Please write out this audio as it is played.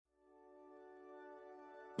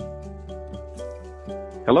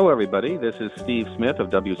Hello, everybody. This is Steve Smith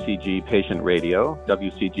of WCG Patient Radio.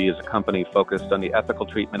 WCG is a company focused on the ethical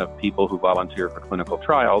treatment of people who volunteer for clinical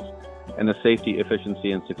trials and the safety,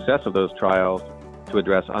 efficiency, and success of those trials to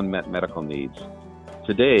address unmet medical needs.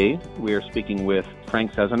 Today, we are speaking with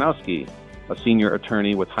Frank Sazanowski, a senior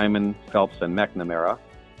attorney with Hyman, Phelps, and McNamara,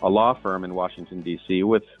 a law firm in Washington, D.C.,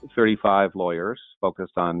 with 35 lawyers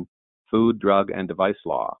focused on food, drug, and device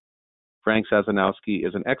law. Frank Sazanowski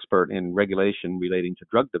is an expert in regulation relating to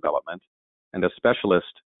drug development and a specialist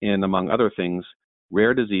in, among other things,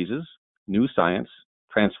 rare diseases, new science,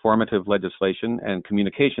 transformative legislation, and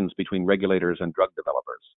communications between regulators and drug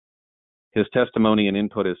developers. His testimony and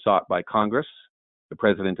input is sought by Congress, the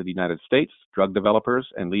President of the United States, drug developers,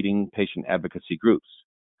 and leading patient advocacy groups.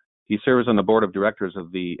 He serves on the board of directors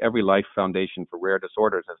of the Every Life Foundation for Rare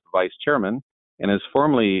Disorders as the vice chairman, and is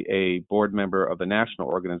formerly a board member of the National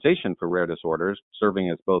Organization for Rare Disorders, serving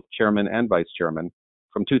as both chairman and vice chairman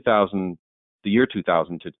from the year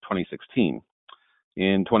 2000 to 2016.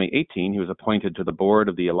 In 2018, he was appointed to the board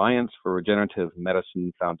of the Alliance for Regenerative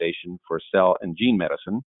Medicine Foundation for Cell and Gene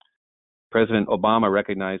Medicine. President Obama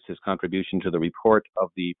recognized his contribution to the report of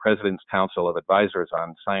the President's Council of Advisors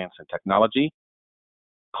on Science and Technology,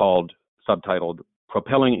 subtitled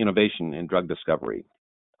Propelling Innovation in Drug Discovery.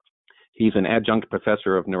 He's an adjunct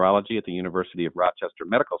professor of neurology at the University of Rochester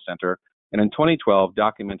Medical Center, and in 2012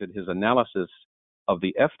 documented his analysis of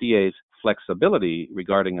the FDA's flexibility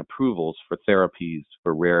regarding approvals for therapies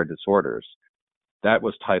for rare disorders. That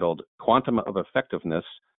was titled Quantum of Effectiveness,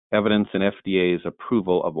 Evidence in FDA's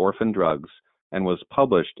Approval of Orphan Drugs, and was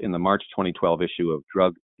published in the March 2012 issue of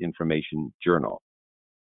Drug Information Journal.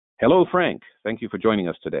 Hello, Frank. Thank you for joining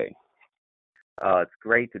us today. It's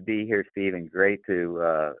great to be here, Steve, and great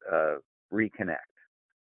to reconnect.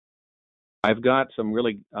 I've got some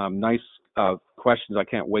really nice questions I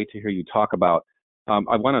can't wait to hear you talk about. I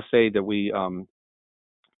want to say that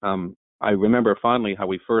I remember fondly how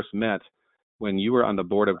we first met when you were on the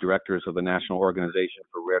board of directors of the National Organization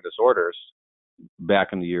for Rare Disorders back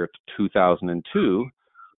in the year 2002,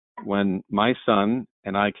 when my son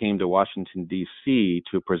and I came to Washington, D.C.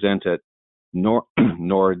 to present at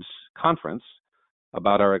NORD's conference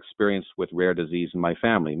about our experience with rare disease in my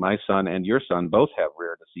family. My son and your son both have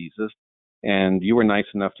rare diseases, and you were nice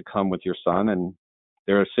enough to come with your son, and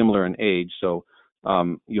they're similar in age. So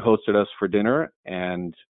you hosted us for dinner,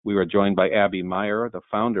 and we were joined by Abby Meyer, the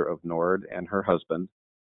founder of NORD, and her husband.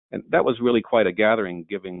 And that was really quite a gathering,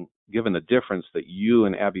 given the difference that you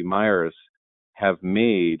and Abby Myers have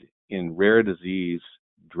made in rare disease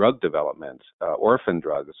drug development. Orphan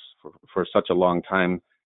drugs for such a long time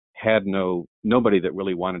had nobody that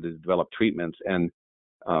really wanted to develop treatments, and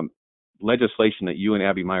legislation that you and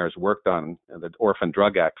Abby Myers worked on, the Orphan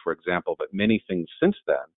Drug Act, for example, but many things since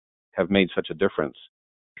then have made such a difference.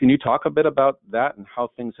 Can you talk a bit about that and how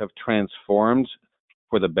things have transformed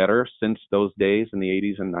for the better since those days in the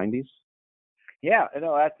 80s and 90s? Yeah,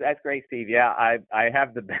 no, that's great, Steve. Yeah, I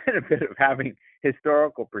have the benefit of having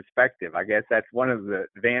historical perspective. I guess that's one of the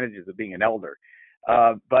advantages of being an elder.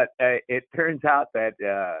 But it turns out that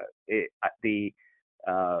the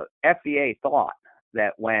FDA thought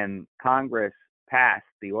that when Congress passed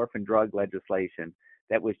the orphan drug legislation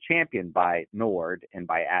that was championed by NORD and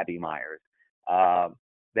by Abby Myers,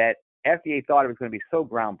 that FDA thought it was going to be so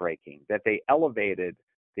groundbreaking that they elevated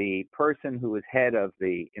the person who was head of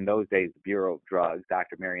in those days, the Bureau of Drugs,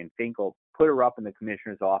 Dr. Marion Finkel, put her up in the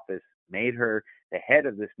commissioner's office, made her the head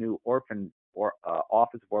of this new Office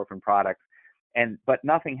of Orphan Products. But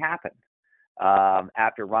nothing happened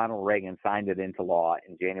after Ronald Reagan signed it into law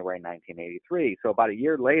in January 1983. So about a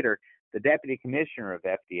year later, the deputy commissioner of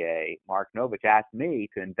FDA, Mark Novich, asked me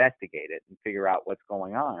to investigate it and figure out what's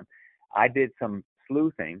going on. I did some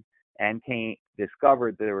sleuthing and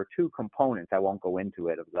discovered there were two components, I won't go into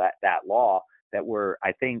it, of that law that were,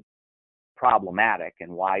 I think, problematic,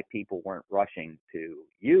 and why people weren't rushing to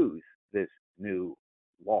use this new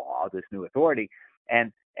law, this new authority.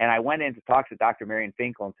 And I went in to talk to Dr. Marion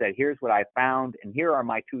Finkel and said, here's what I found, and here are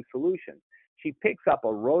my two solutions. She picks up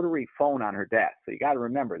a rotary phone on her desk. So you got to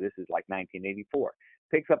remember, this is like 1984.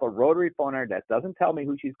 Picks up a rotary phone on her desk, doesn't tell me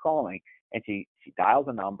who she's calling, and she dials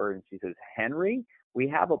a number, and she says, Henry, we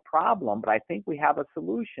have a problem, but I think we have a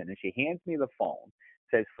solution. And she hands me the phone,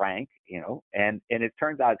 says Frank, and it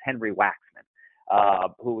turns out it's Henry Waxman,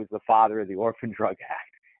 who was the father of the Orphan Drug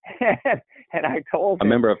Act. and I told him, a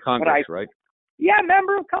member of Congress, right? Yeah,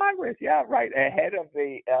 member of Congress. Yeah, right. Head of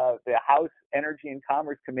the House Energy and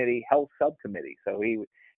Commerce Committee Health Subcommittee. So he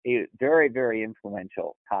very, very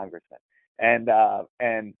influential congressman. And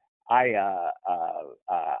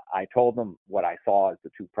I I told them what I saw as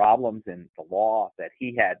the two problems in the law that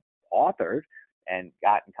he had authored and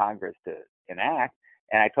gotten Congress to enact.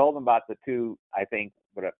 And I told them about the two, I think,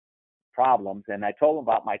 problems, and I told them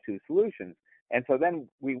about my two solutions. And so then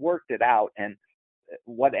we worked it out. And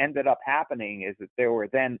what ended up happening is that there were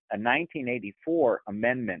then a 1984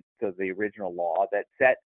 amendment to the original law that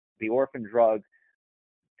set the orphan drug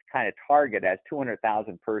kind of target as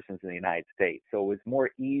 200,000 persons in the United States. So it was more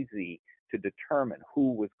easy to determine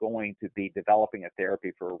who was going to be developing a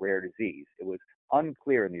therapy for a rare disease. It was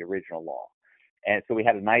unclear in the original law. And so we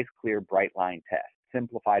had a nice, clear, bright line test,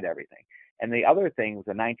 simplified everything. And the other thing was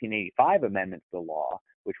the 1985 amendment to the law,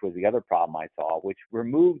 which was the other problem I saw, which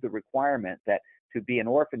removed the requirement that to be an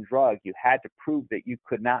orphan drug, you had to prove that you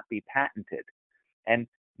could not be patented. And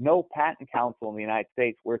no patent counsel in the United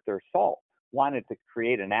States worth their salt wanted to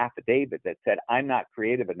create an affidavit that said, I'm not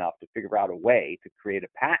creative enough to figure out a way to create a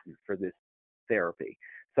patent for this therapy.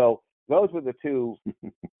 So those were the two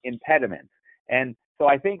impediments. And so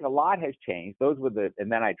I think a lot has changed.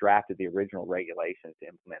 And then I drafted the original regulations to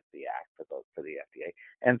implement the act for the FDA.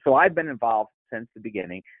 And so I've been involved since the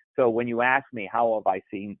beginning. So when you ask me how have I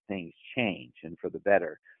seen things change and for the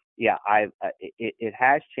better, yeah, it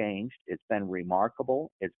has changed. It's been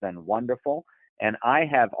remarkable. It's been wonderful. And I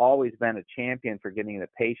have always been a champion for getting the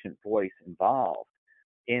patient voice involved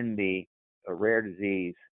in the rare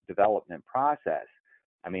disease development process.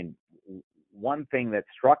 I mean, one thing that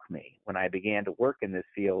struck me when I began to work in this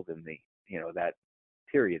field in the, that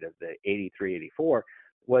period of the 83, 84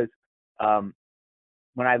 was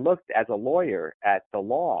when I looked as a lawyer at the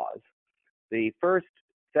laws, the first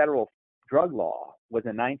federal drug law was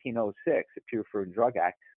in 1906, the Pure Food and Drug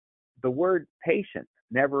Act. The word patient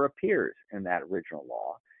never appears in that original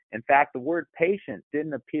law. In fact, the word patient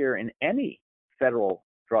didn't appear in any federal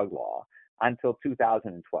drug law until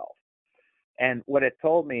 2012. And what it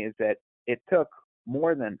told me is that it took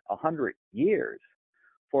more than 100 years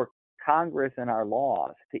for Congress and our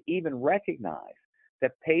laws to even recognize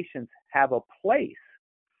that patients have a place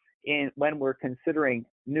when we're considering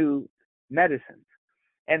new medicines.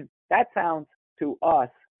 And that sounds to us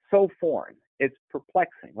so foreign. It's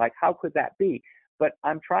perplexing. Like, how could that be? But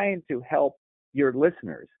I'm trying to help your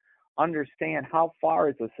listeners understand how far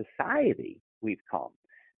as a society we've come.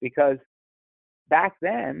 Because back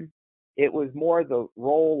then, it was more the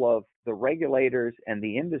role of the regulators and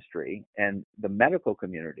the industry and the medical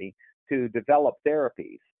community to develop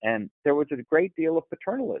therapies. And there was a great deal of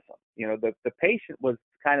paternalism. The patient was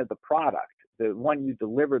kind of the product, the one you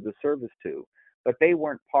deliver the service to, but they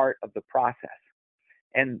weren't part of the process.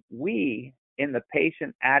 And we, in the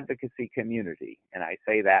patient advocacy community, and I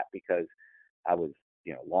say that because I was,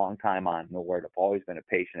 long time on NORD, I've always been a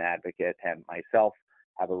patient advocate, and myself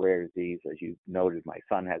have a rare disease. As you noted, my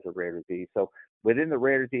son has a rare disease. So within the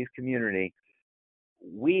rare disease community,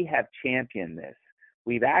 we have championed this.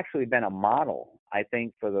 We've actually been a model, I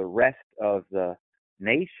think, for the rest of the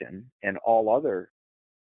nation and all other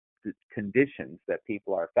conditions that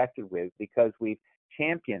people are affected with, because we've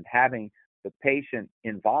championed having the patient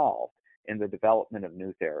involved in the development of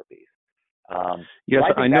new therapies. Yes,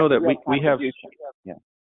 so I know that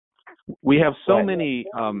we have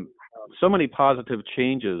so many positive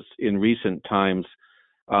changes in recent times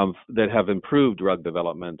that have improved drug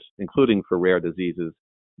development, including for rare diseases,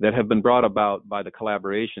 that have been brought about by the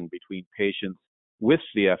collaboration between patients with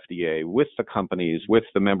the FDA, with the companies, with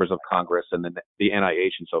the members of Congress and the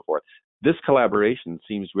NIH and so forth. This collaboration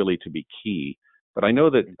seems really to be key. But I know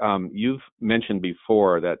that you've mentioned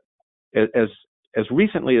before that as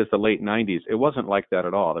recently as the late 90s, it wasn't like that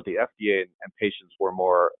at all, that the FDA and patients were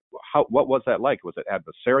more, what was that like? Was it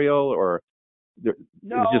adversarial, or it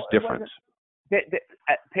was just different?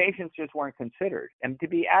 Patients just weren't considered. And to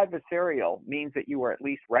be adversarial means that you were at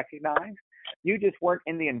least recognized. You just weren't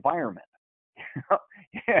in the environment.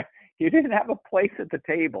 You didn't have a place at the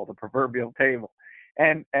table, the proverbial table.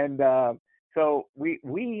 And so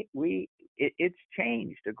it's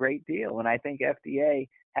changed a great deal. And I think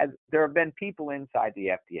there have been people inside the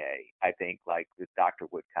FDA, I think, like Dr.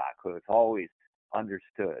 Woodcock, who has always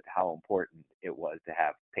understood how important it was to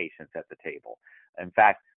have patients at the table. In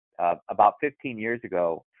fact, about 15 years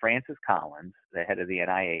ago, Francis Collins, the head of the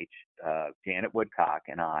NIH, Janet Woodcock,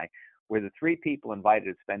 and I were the three people invited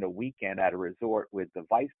to spend a weekend at a resort with the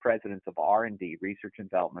vice presidents of R&D, research and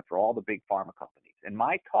development, for all the big pharma companies. And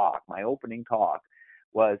my opening talk,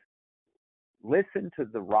 was listen to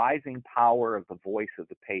the rising power of the voice of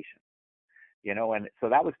the patient. And so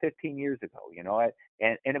that was 15 years ago,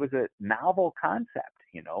 and it was a novel concept,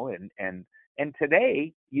 and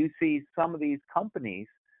today you see some of these companies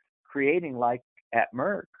creating, like at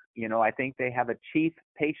Merck, I think they have a chief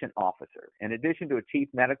patient officer. In addition to a chief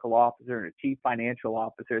medical officer and a chief financial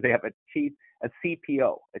officer, they have a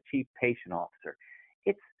CPO, a chief patient officer.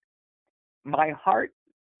 My heart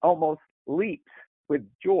almost leaps with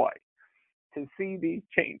joy to see these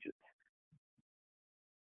changes.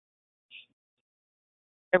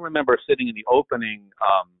 I remember sitting in the opening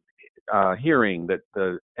hearing that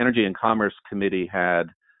the Energy and Commerce Committee had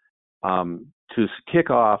to kick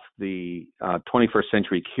off the 21st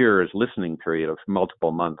Century Cures listening period of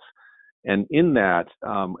multiple months. And in that,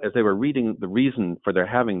 as they were reading the reason for their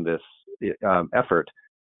having this effort,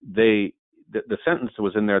 the sentence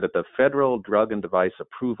was in there that the federal drug and device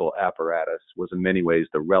approval apparatus was in many ways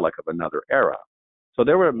the relic of another era. So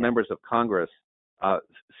there were members of Congress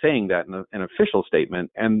saying that in an official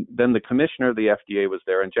statement, and then the commissioner of the FDA was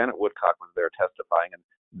there, and Janet Woodcock was there testifying, and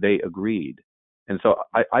they agreed. And so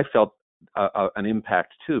I felt an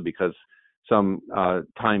impact too, because some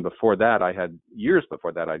time before that, years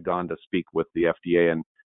before that, I'd gone to speak with the FDA and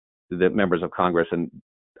the members of Congress, and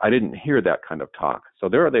I didn't hear that kind of talk. So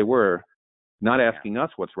there they were, not asking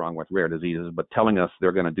us what's wrong with rare diseases, but telling us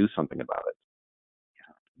they're going to do something about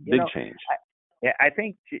it. Big change. I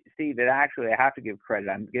think, Steve, that actually I have to give credit.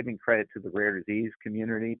 I'm giving credit to the rare disease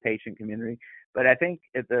community, patient community, but I think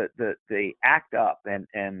the ACT UP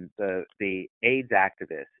and the AIDS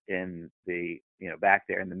activists in the back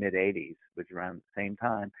there in the mid '80s, which around the same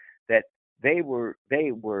time, that they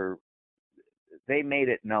made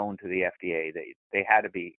it known to the FDA they had to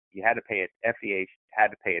be FDA had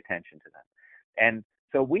to pay attention to them, and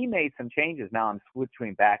so we made some changes. Now I'm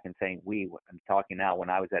switching back and saying I'm talking now when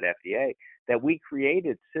I was at FDA, that we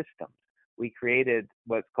created systems. We created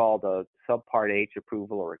what's called a Subpart H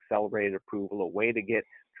approval or accelerated approval, a way to get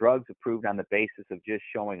drugs approved on the basis of just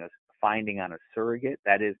showing a finding on a surrogate.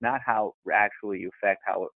 That is not how actually you affect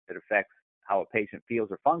how it affects how a patient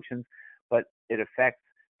feels or functions, but it affects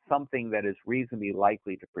something that is reasonably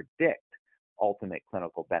likely to predict ultimate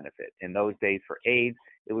clinical benefit. In those days for AIDS,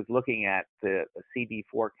 it was looking at the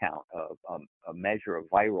CD4 count, a measure of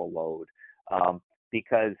viral load,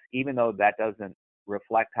 because even though that doesn't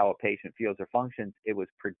reflect how a patient feels or functions, it was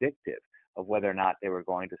predictive of whether or not they were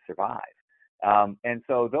going to survive. And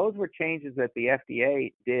so those were changes that the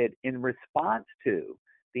FDA did in response to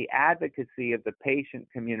the advocacy of the patient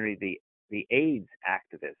community, the AIDS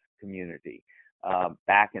activist community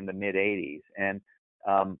back in the mid 80s. And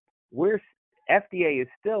FDA is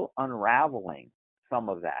still unraveling some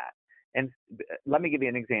of that. And let me give you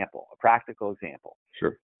an example, a practical example.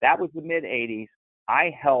 Sure. That was the mid 80s.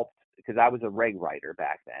 I helped because I was a reg writer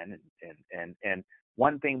back then. And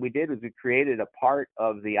one thing we did was we created a part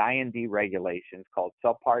of the IND regulations called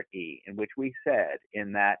Subpart E, in which we said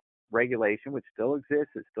in that regulation, which still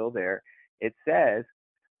exists, it's still there, it says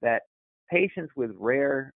that patients with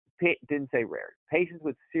patients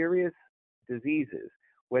with serious diseases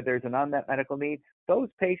where there's an unmet medical need, those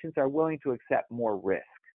patients are willing to accept more risk,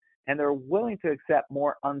 and they're willing to accept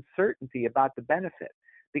more uncertainty about the benefit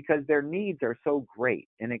because their needs are so great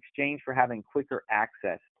in exchange for having quicker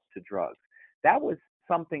access to drugs. That was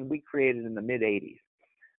something we created in the mid 80s.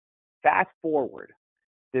 Fast forward,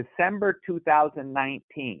 December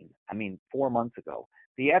 2019, 4 months ago,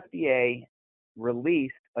 the FDA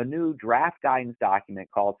released a new draft guidance document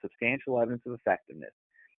called Substantial Evidence of Effectiveness.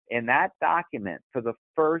 In that document, for the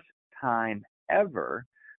first time ever,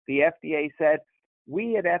 the FDA said,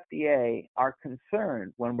 we at FDA are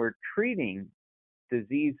concerned when we're treating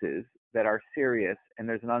diseases that are serious and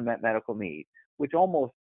there's an unmet medical need, which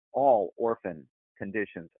almost all orphan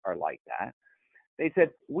conditions are like that. They said,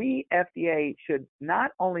 we, FDA, should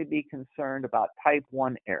not only be concerned about type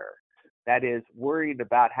 1 error, that is, worried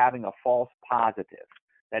about having a false positive,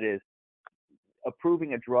 that is,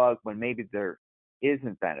 approving a drug when maybe there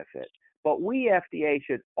isn't benefit. But we, FDA,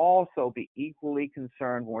 should also be equally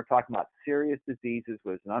concerned when we're talking about serious diseases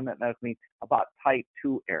with an unmet medical need about type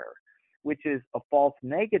 2 error, which is a false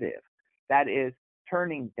negative. That is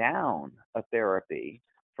turning down a therapy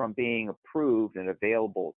from being approved and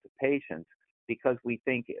available to patients because we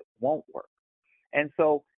think it won't work. And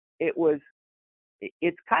so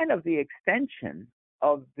it's kind of the extension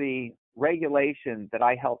of the regulation that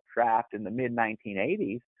I helped draft in the mid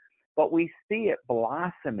 1980s, but we see it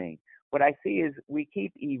blossoming. What I see is we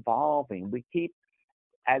keep evolving. We keep,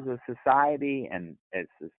 as a society and as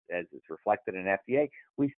it's reflected in FDA,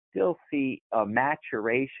 we still see a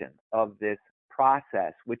maturation of this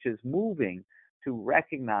process, which is moving to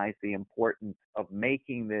recognize the importance of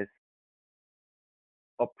making this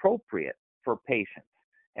appropriate for patients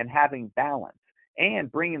and having balance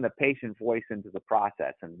and bringing the patient voice into the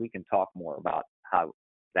process. And we can talk more about how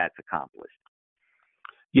that's accomplished.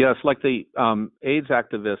 Yes, like the AIDS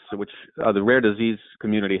activists, which the rare disease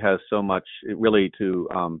community has so much really to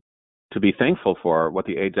be thankful for what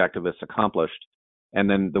the AIDS activists accomplished, and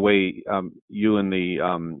then the way you and the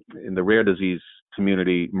in the rare disease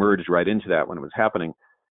community merged right into that when it was happening.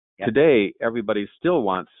 Yep. Today, everybody still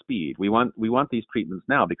wants speed. We want these treatments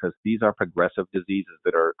now because these are progressive diseases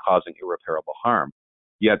that are causing irreparable harm.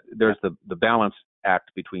 Yet there's the balance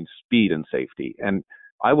act between speed and safety. And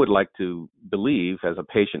I would like to believe, as a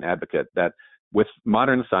patient advocate, that with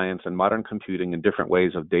modern science and modern computing and different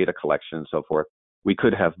ways of data collection and so forth, we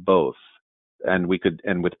could have both. And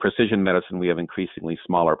with precision medicine, we have increasingly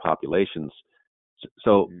smaller populations.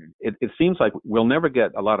 So it seems like we'll never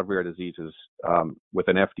get a lot of rare diseases with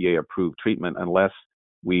an FDA-approved treatment unless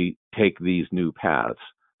we take these new paths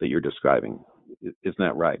that you're describing. Isn't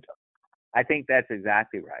that right? I think that's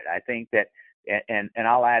exactly right. I think that, and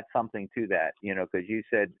I'll add something to that, because you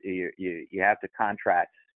said you have to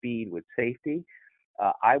contrast speed with safety.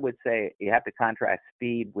 I would say you have to contrast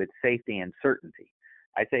speed with safety and certainty.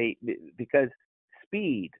 I say because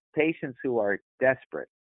speed, patients who are desperate,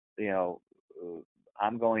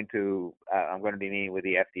 I'm going to be meeting with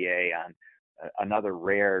the FDA on another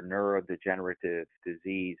rare neurodegenerative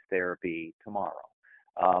disease therapy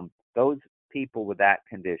tomorrow. Those people with that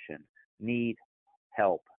condition need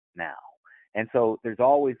help now. And so there's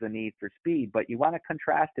always the need for speed, but you want to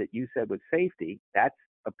contrast it, you said, with safety. That's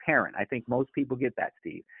apparent. I think most people get that,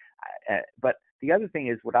 Steve. But the other thing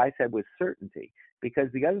is what I said was certainty,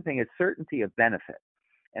 because the other thing is certainty of benefit.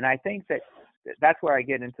 And I think that's where I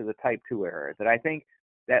get into the type 2 error, that I think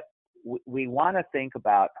that we want to think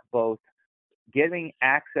about both getting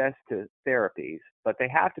access to therapies, but they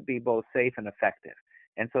have to be both safe and effective.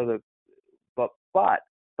 And so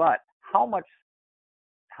but how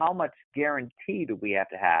much guarantee do we have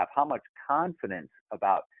to have? How much confidence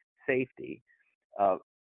about safety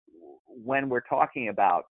when we're talking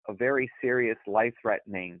about a very serious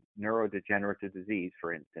life-threatening neurodegenerative disease,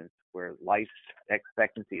 for instance, where life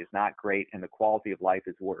expectancy is not great and the quality of life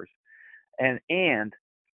is worse. And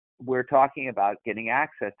we're talking about getting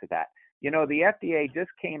access to that. The FDA just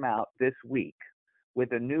came out this week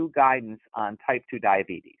with a new guidance on type 2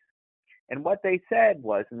 diabetes. And what they said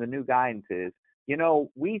was, in the new guidance is,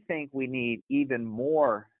 we think we need even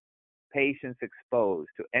more patients exposed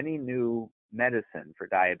to any new medicine for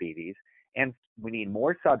diabetes, and we need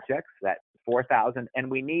more subjects, that 4,000, and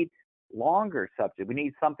we need longer subjects. We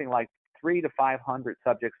need something like 300 to 500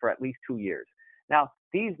 subjects for at least 2 years. Now,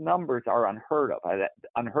 these numbers are unheard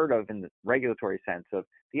of in the regulatory sense of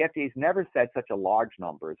the FDA's never said such a large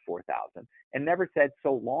number as 4,000 and never said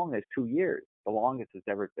so long as 2 years. The longest it's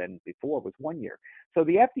ever been before was 1 year. So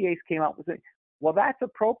the FDA came out with saying, well, that's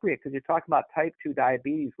appropriate because you're talking about type 2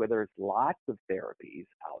 diabetes where there's lots of therapies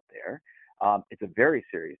out there. It's a very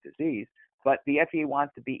serious disease, but the FDA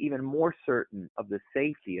wants to be even more certain of the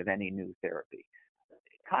safety of any new therapy.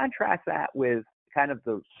 Contrast that with kind of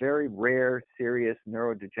the very rare, serious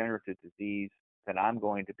neurodegenerative disease that I'm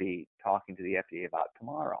going to be talking to the FDA about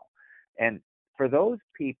tomorrow. And for those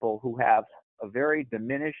people who have a very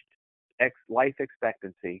diminished life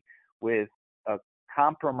expectancy with a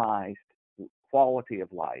compromised quality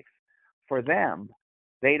of life, for them,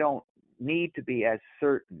 they don't need to be as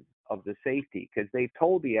certain of the safety because they've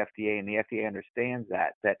told the FDA, and the FDA understands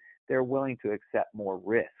that they're willing to accept more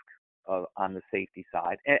risk on the safety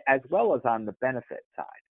side as well as on the benefit side.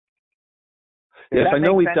 Yes, I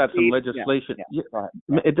know we've got some Steve? legislation. Yeah.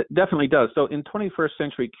 It definitely does. So in 21st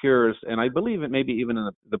Century Cures, and I believe it maybe even in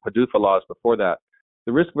the PDUFA laws before that,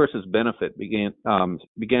 the risk versus benefit began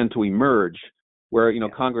to emerge, where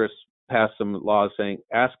Congress passed some laws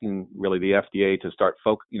asking really the FDA to start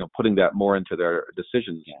putting that more into their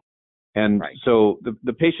decisions. Yeah. And right. So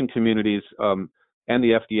the patient communities and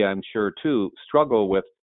the FDA, I'm sure too, struggle with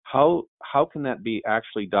how can that be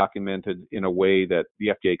actually documented in a way that the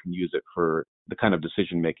FDA can use it for the kind of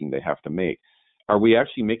decision making they have to make. Are we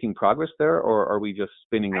actually making progress there, or are we just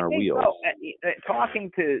spinning our wheels?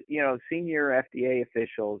 Talking to senior FDA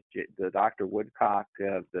officials, the Dr. Woodcock,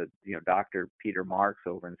 Dr. Peter Marks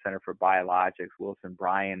over in Center for Biologics, Wilson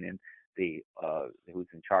Bryan, and who's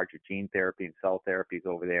in charge of gene therapy and cell therapies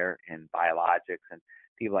over there in biologics, and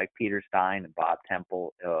people like Peter Stein and Bob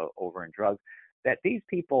Temple over in drugs, that these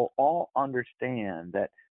people all understand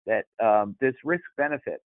that this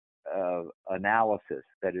risk-benefit analysis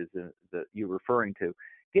that is you're referring to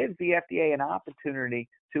gives the FDA an opportunity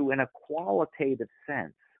to, in a qualitative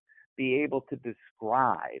sense, be able to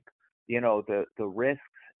describe, the risks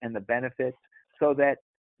and the benefits, so that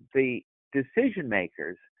the decision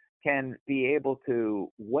makers can be able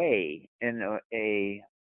to weigh in a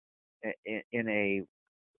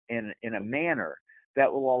in a manner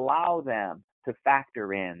that will allow them to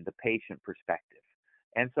factor in the patient perspective.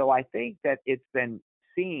 And so I think that it's been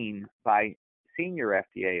seen by senior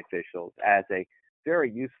FDA officials as a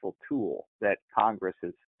very useful tool that Congress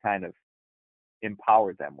has kind of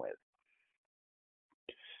empowered them with.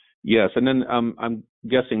 Yes, and then I'm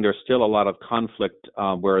guessing there's still a lot of conflict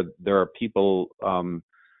where there are people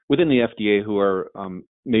within the FDA who are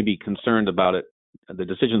maybe concerned about the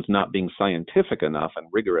decisions not being scientific enough and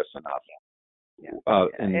rigorous enough. Yeah.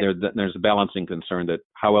 And there's a balancing concern that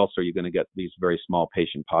how else are you going to get these very small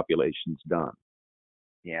patient populations done?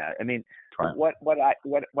 Yeah, I mean, what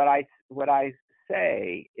I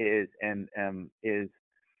say is,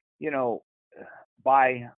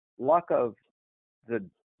 by luck of the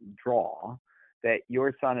draw, that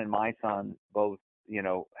your son and my son both,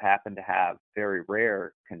 happen to have very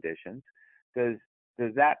rare conditions, does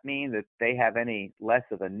that mean that they have any less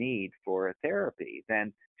of a need for a therapy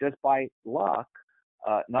than just by luck?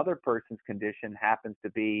 Another person's condition happens to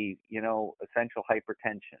be, essential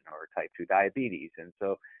hypertension or type 2 diabetes. And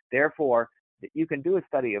so therefore, you can do a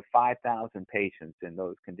study of 5,000 patients in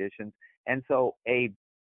those conditions. And so a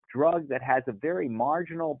drug that has a very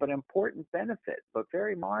marginal but important benefit, but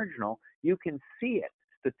very marginal, you can see it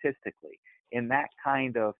statistically in that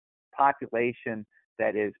kind of population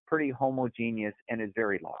that is pretty homogeneous and is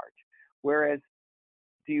very large. Whereas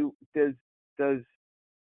does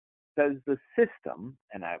the system,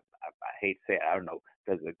 and I hate to say it, I don't know,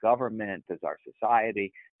 does the government, does our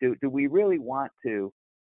society, do we really want to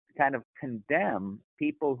kind of condemn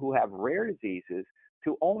people who have rare diseases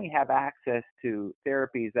to only have access to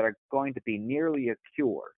therapies that are going to be nearly a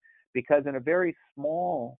cure? Because in a very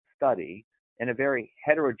small study, in a very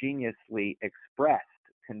heterogeneously expressed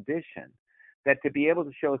condition, that to be able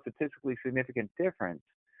to show a statistically significant difference,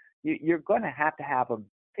 you're going to have a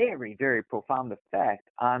very, very profound effect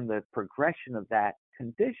on the progression of that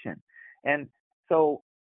condition. And so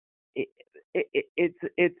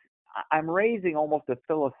I'm raising almost a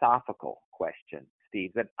philosophical question,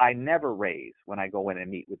 Steve, that I never raise when I go in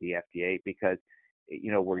and meet with the FDA, because,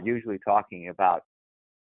 we're usually talking about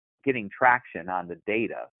getting traction on the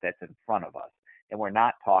data that's in front of us. And we're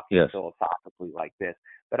not talking philosophically like this.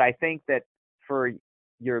 But I think that for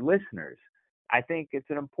your listeners, I think it's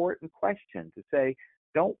an important question to say,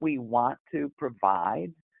 don't we want to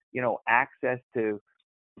provide, access to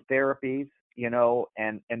therapies,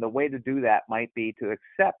 and the way to do that might be to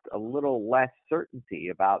accept a little less certainty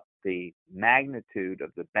about the magnitude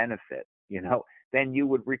of the benefit, than you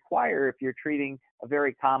would require if you're treating a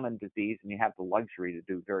very common disease and you have the luxury to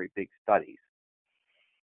do very big studies.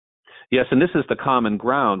 Yes, and this is the common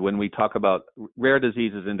ground when we talk about rare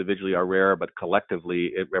diseases. Individually are rare, but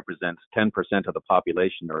collectively it represents 10% of the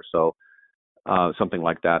population or so, something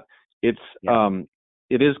like that. It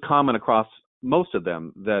is common across most of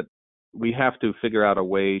them that we have to figure out a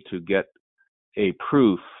way to get a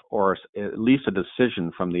proof or at least a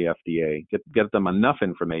decision from the FDA, get them enough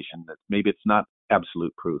information that maybe it's not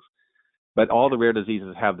absolute proof. But all the rare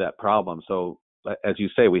diseases have that problem. So as you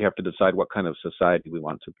say, we have to decide what kind of society we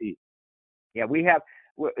want to be. Yeah,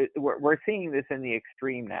 we're seeing this in the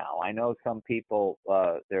extreme now. I know some people,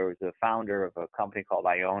 there was a founder of a company called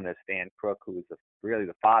Ionis, Stan Crook, who was really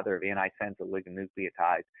the father of antisense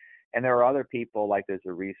oligonucleotides. And there are other people, like there's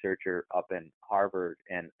a researcher up in Harvard,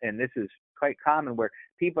 and this is quite common, where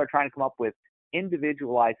people are trying to come up with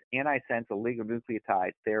individualized antisense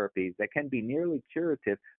oligonucleotide therapies that can be nearly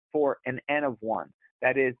curative for an N of 1.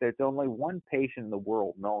 That is, there's only one patient in the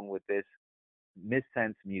world known with this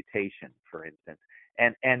missense mutation, for instance.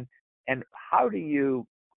 And how do you,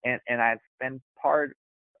 and I've been part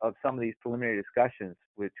of some of these preliminary discussions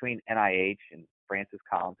between NIH and Francis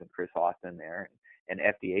Collins and Chris Austin there, and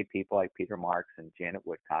FDA people like Peter Marks and Janet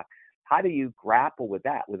Woodcock. How do you grapple with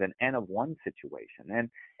that, with an N of 1 situation?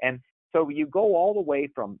 And so you go all the way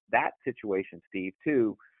from that situation, Steve,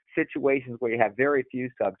 to situations where you have very few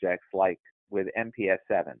subjects, like with MPS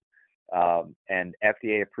 7. And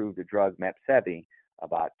FDA approved the drug Mepsevii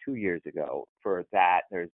about 2 years ago for that.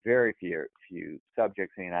 There's very few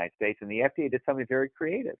subjects in the United States, and the FDA did something very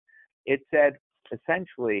creative. It said,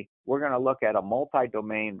 essentially, we're going to look at a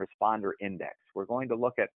multi-domain responder index. We're going to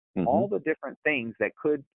look at all the different things that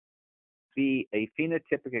could be a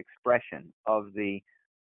phenotypic expression of the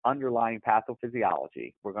underlying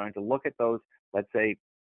pathophysiology. We're going to look at those, let's say,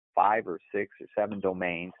 5 or 6 or 7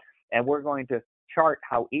 domains, and we're going to chart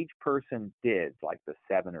how each person did, like the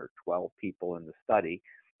 7 or 12 people in the study,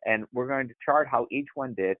 and we're going to chart how each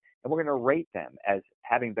one did, and we're going to rate them as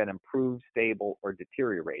having been improved, stable, or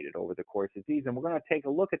deteriorated over the course of disease. And we're going to take a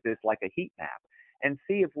look at this like a heat map and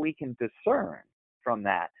see if we can discern from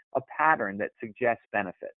that a pattern that suggests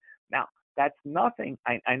benefit. Now, that's nothing.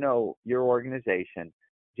 I know your organization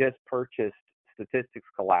just purchased Statistics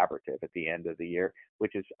Collaborative at the end of the year,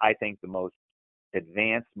 which is, I think, the most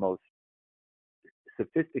advanced, most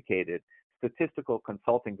sophisticated statistical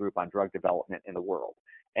consulting group on drug development in the world.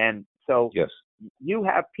 And so Yes. you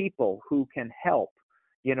have people who can help,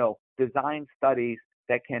 design studies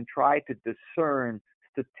that can try to discern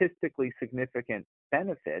statistically significant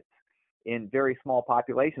benefits in very small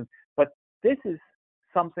populations. But this is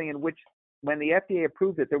something in which, when the FDA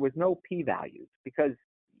approved it, there was no p-values, because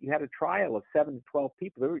you had a trial of 7 to 12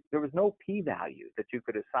 people. There was no p-value that you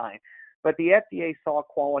could assign. But the FDA saw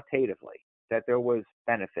qualitatively that there was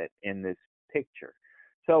benefit in this picture.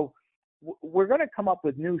 So we're going to come up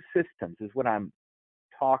with new systems, is what I'm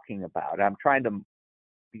talking about. I'm trying to,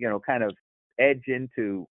 kind of edge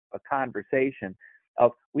into a conversation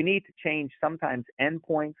of, we need to change sometimes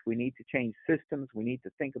endpoints. We need to change systems. We need to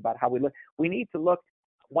think about how we look. We need to look.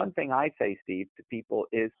 One thing I say, Steve, to people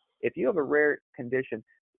is, if you have a rare condition,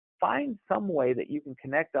 find some way that you can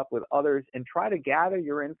connect up with others and try to gather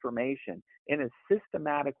your information in a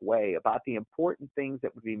systematic way about the important things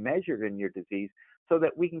that would be measured in your disease, so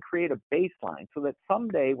that we can create a baseline, so that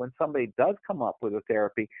someday when somebody does come up with a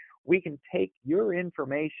therapy, we can take your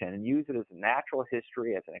information and use it as a natural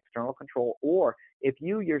history, as an external control. Or if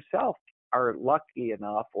you yourself are lucky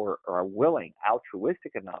enough or are willing,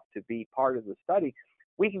 altruistic enough to be part of the study,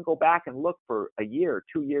 we can go back and look for a year,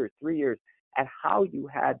 2 years, 3 years at how you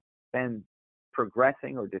had been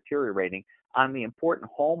progressing or deteriorating on the important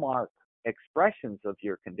hallmark expressions of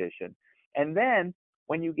your condition. And then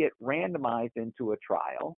when you get randomized into a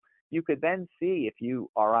trial, you could then see, if you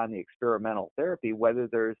are on the experimental therapy, whether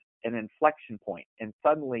there's an inflection point and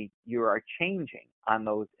suddenly you are changing on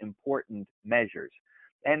those important measures.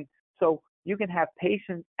 And so you can have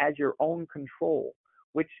patients as your own control,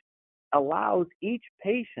 which allows each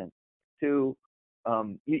patient to,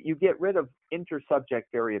 you get rid of intersubject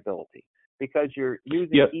variability, because you're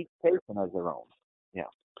using each patient as their own. Yeah.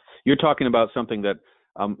 You're talking about something that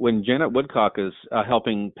when Janet Woodcock is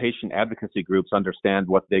helping patient advocacy groups understand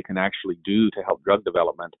what they can actually do to help drug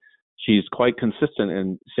development, she's quite consistent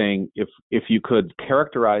in saying, if you could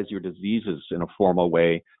characterize your diseases in a formal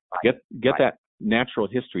way, get that natural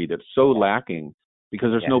history that's so lacking,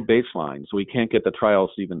 because there's no baseline. So we can't get the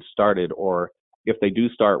trials even started, or if they do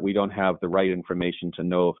start, we don't have the right information to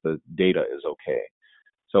know if the data is okay.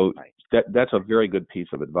 So that's a very good piece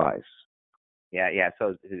of advice. Yeah.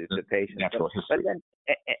 So the patient, natural history. But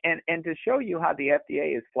then, and to show you how the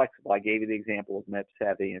FDA is flexible, I gave you the example of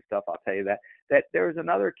Mepsevii and stuff. I'll tell you that there was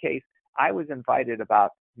another case. I was invited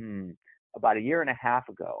about a year and a half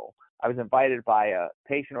ago. I was invited by a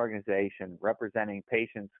patient organization representing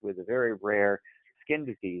patients with a very rare skin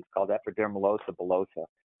disease called epidermolysis bullosa.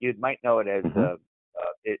 You might know it as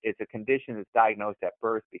it's a condition that's diagnosed at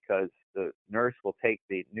birth, because the nurse will take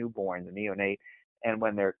the newborn, the neonate, and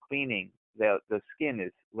when they're cleaning, the skin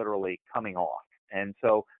is literally coming off, and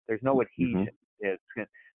so there's no adhesion.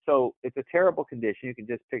 So it's a terrible condition. You can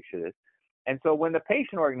just picture this. And so when the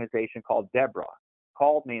patient organization called Deborah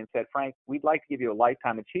called me and said, "Frank, we'd like to give you a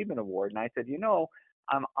Lifetime Achievement Award," and I said,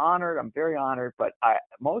 I'm honored. I'm very honored, but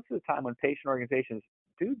most of the time when patient organizations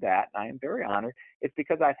do that, and I am very honored, it's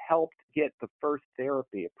because I've helped get the first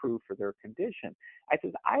therapy approved for their condition. I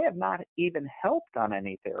said, I have not even helped on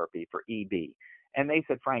any therapy for EB. And they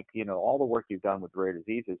said, "Frank, all the work you've done with rare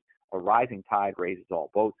diseases, a rising tide raises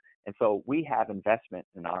all boats. And so we have investment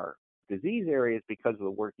in our disease areas because of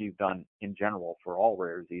the work you've done in general for all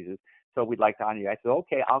rare diseases. So we'd like to honor you." I said,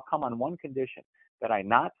 "Okay, I'll come on one condition, that I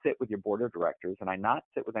not sit with your board of directors and I not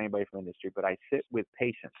sit with anybody from industry, but I sit with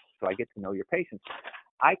patients. So I get to know your patients."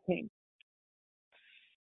 I came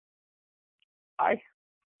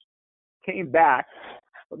back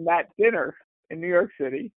from that dinner in New York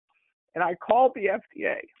City, and I called the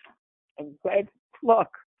FDA and said,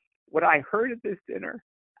 "Look, what I heard at this dinner,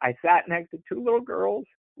 I sat next to 2 little girls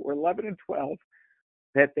who were 11 and 12,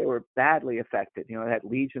 that they were badly affected. They had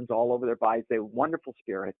lesions all over their bodies. They were wonderful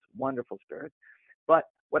spirits. But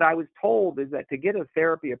what I was told is that to get a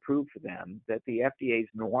therapy approved for them, that the FDA's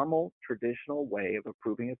normal, traditional way of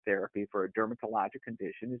approving a therapy for a dermatologic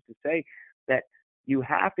condition is to say that you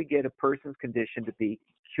have to get a person's condition to be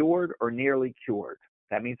cured or nearly cured.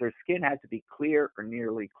 That means their skin has to be clear or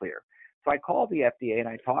nearly clear." So I called the FDA and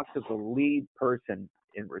I talked to the lead person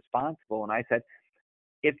responsible, and I said,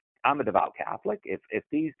 if I'm a devout Catholic, if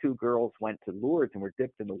these 2 girls went to Lourdes and were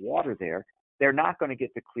dipped in the water there, they're not going to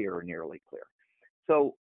get to clear or nearly clear.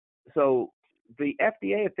 So the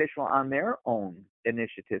FDA official on their own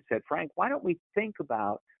initiative said, "Frank, why don't we think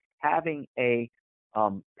about having a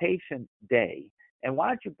patient day. And why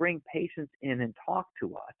don't you bring patients in and talk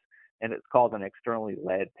to us? And it's called an externally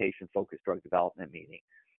led patient-focused drug development meeting.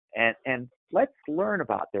 And let's learn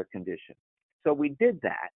about their condition. So we did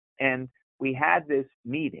that, and we had this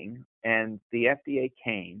meeting, and the FDA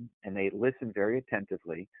came, and they listened very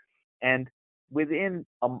attentively. And within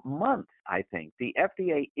a month, I think, the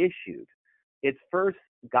FDA issued its first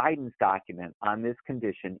guidance document on this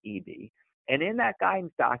condition, ED. And in that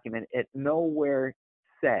guidance document, it nowhere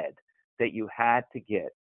said that you had to get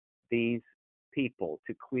these people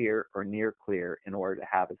to clear or near clear in order to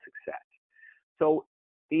have a success. So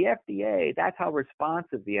the FDA, that's how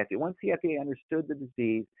responsive the FDA, once the FDA understood the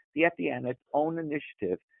disease, the FDA on its own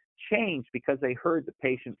initiative changed because they heard the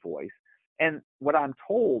patient voice. And what I'm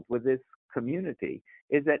told with this community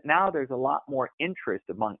is that now there's a lot more interest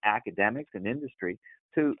among academics and industry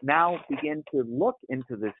to now begin to look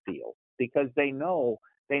into this field because they know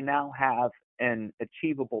they now have an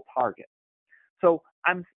achievable target. So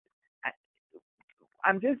I'm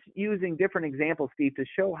just using different examples, Steve, to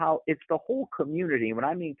show how it's the whole community. When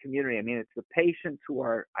I mean community, I mean it's the patients who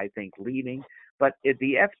are, I think, leading, but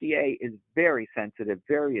the FDA is very sensitive,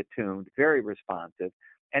 very attuned, very responsive,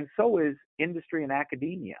 and so is industry and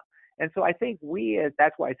academia. And so I think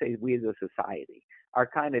that's why I say we as a society are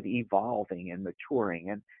kind of evolving and maturing.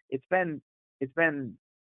 And it's been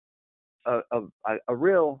a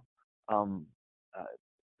real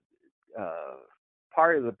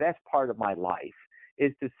part of the best part of my life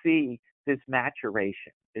is to see this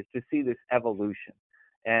maturation, is to see this evolution.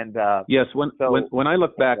 And yes, when I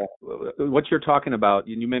look back, what you're talking about,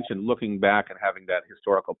 and you mentioned looking back and having that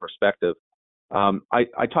historical perspective.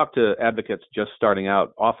 I talk to advocates just starting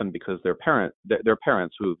out often because their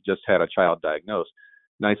parents who've just had a child diagnosed.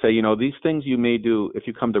 And I say, these things you may do if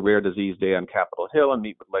you come to Rare Disease Day on Capitol Hill and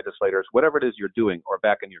meet with legislators, whatever it is you're doing, or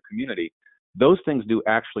back in your community, those things do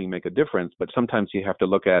actually make a difference. But sometimes you have to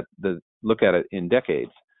look at it in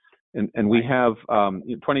decades. And we have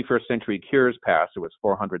 21st Century Cures passed. It was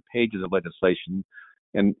 400 pages of legislation.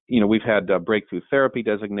 And, we've had breakthrough therapy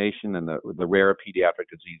designation and the Rare Pediatric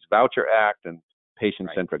Disease Voucher Act and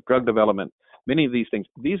patient-centric drug development. Many of these things,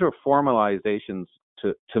 these are formalizations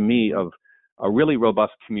to me of a really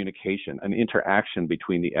robust communication, an interaction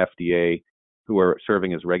between the FDA, who are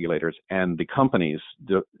serving as regulators, and the companies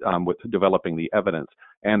with developing the evidence,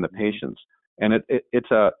 and the patients. And it's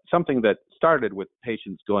something that started with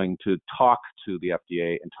patients going to talk to the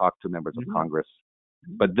FDA and talk to members of Congress.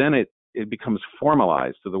 But then it becomes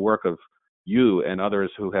formalized through the work of you and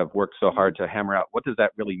others who have worked so hard to hammer out what does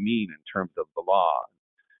that really mean in terms of the law.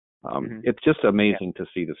 It's just amazing to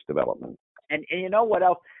see this development. And you know what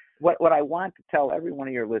else? What I want to tell every one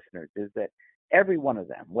of your listeners is that every one of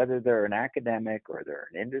them, whether they're an academic or they're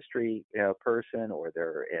an industry person or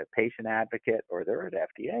they're a patient advocate or they're at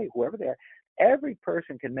FDA, whoever they are, every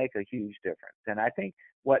person can make a huge difference. And I think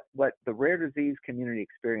what the rare disease community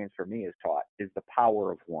experience for me has taught is the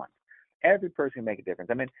power of one. Every person can make a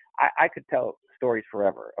difference. I mean, I could tell stories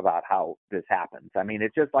forever about how this happens. I mean,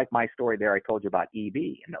 it's just like my story there I told you about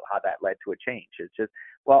EB, how that led to a change. It's just,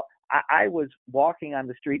 I was walking on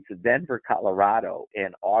the streets of Denver, Colorado in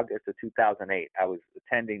August of 2008. I was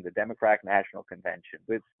attending the Democratic National Convention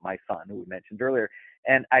with my son, who we mentioned earlier,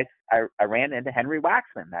 and I ran into Henry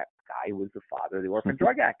Waxman, that guy who was the father of the Orphan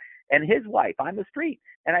Drug Act, and his wife on the street.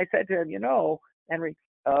 And I said to him, Henry,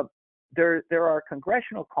 there are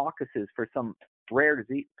congressional caucuses for some rare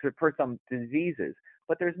disease, for some diseases,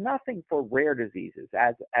 but there's nothing for rare diseases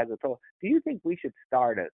as a total. Do you think we should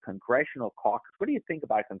start a congressional caucus? What do you think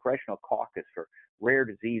about a congressional caucus for rare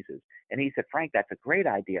diseases? And he said, Frank, that's a great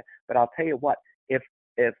idea, but I'll tell you what, if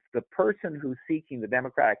the person who's seeking the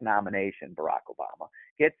Democratic nomination, Barack Obama,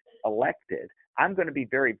 gets elected, I'm going to be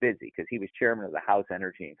very busy because he was chairman of the House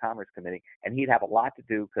Energy and Commerce Committee, and he'd have a lot to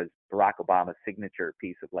do because Barack Obama's signature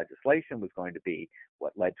piece of legislation was going to be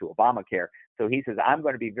what led to Obamacare. So he says, I'm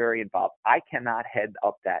going to be very involved. I cannot head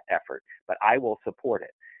up that effort, but I will support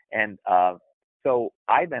it. And so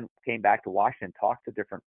I then came back to Washington, talked to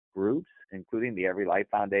different groups, including the Every Life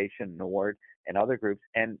Foundation, NORD, and other groups.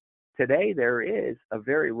 And today there is a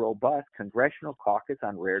very robust congressional caucus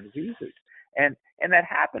on rare diseases. And that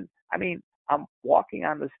happened. I mean, I'm walking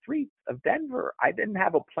on the streets of Denver. I didn't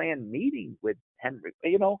have a planned meeting with Henry.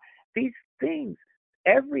 These things,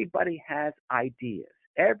 everybody has ideas.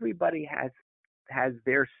 Everybody has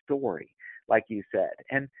their story, like you said.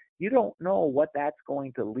 And you don't know what that's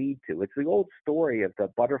going to lead to. It's the old story of the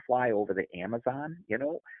butterfly over the Amazon,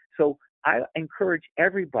 So I encourage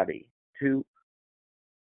everybody to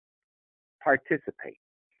participate,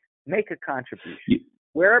 make a contribution,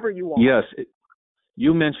 wherever you are. Yes.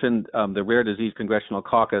 you mentioned the Rare Disease Congressional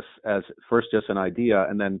Caucus as first just an idea,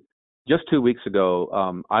 and then just 2 weeks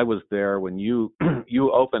ago, I was there when you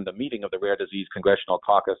you opened a meeting of the Rare Disease Congressional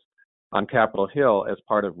Caucus on Capitol Hill as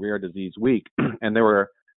part of Rare Disease Week, and there were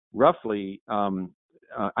roughly,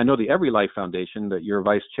 I know the Every Life Foundation that you're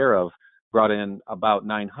vice chair of brought in about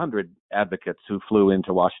 900 advocates who flew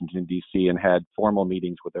into Washington, D.C. and had formal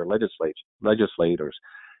meetings with their legislators.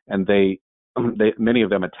 And many of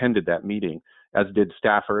them attended that meeting, as did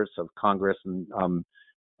staffers of Congress. And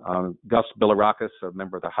Gus Bilirakis, a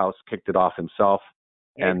member of the House, kicked it off himself.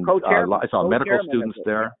 And I saw medical students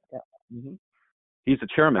there. Yeah. Mm-hmm. He's the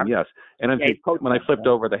chairman, yes. And when I flipped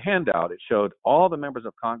over the handout, it showed all the members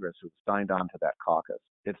of Congress who signed on to that caucus.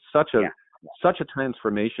 It's such a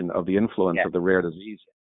transformation of the influence of the rare disease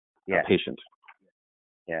patient.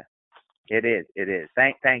 Yeah, it is. It is.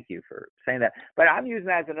 Thank you for saying that. But I'm using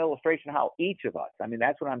that as an illustration how each of us. I mean,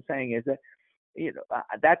 that's what I'm saying is that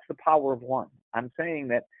that's the power of one. I'm saying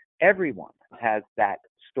that everyone has that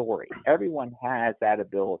story. Everyone has that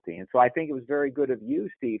ability. And so I think it was very good of you,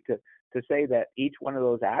 Steve, to say that each one of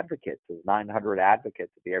those advocates, those 900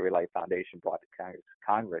 advocates that the Every Life Foundation brought to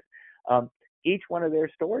Congress, each one of their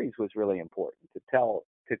stories was really important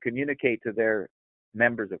to communicate to their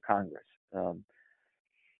members of Congress.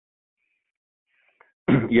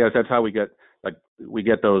 Yes, that's how we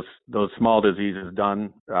get those small diseases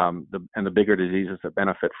done, and the bigger diseases that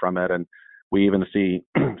benefit from it, and we even see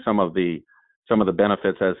some of the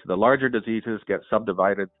benefits as the larger diseases get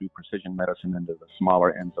subdivided through precision medicine into the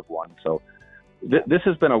smaller ends of one. So this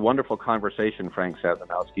has been a wonderful conversation, Frank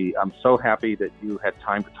Sazanowski. I'm so happy that you had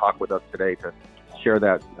time to talk with us today to share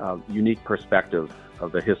that unique perspective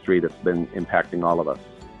of the history that's been impacting all of us.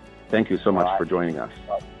 Thank you so much for joining us.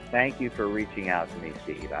 Thank you for reaching out to me,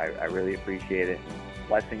 Steve. I really appreciate it. And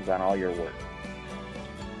blessings on all your work.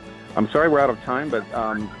 I'm sorry we're out of time, but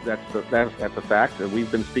that's a fact.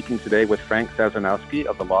 We've been speaking today with Frank Sazanowski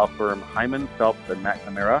of the law firm Hyman, Phelps &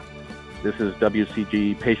 McNamara. This is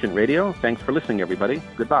WCG Patient Radio. Thanks for listening, everybody.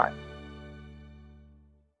 Goodbye.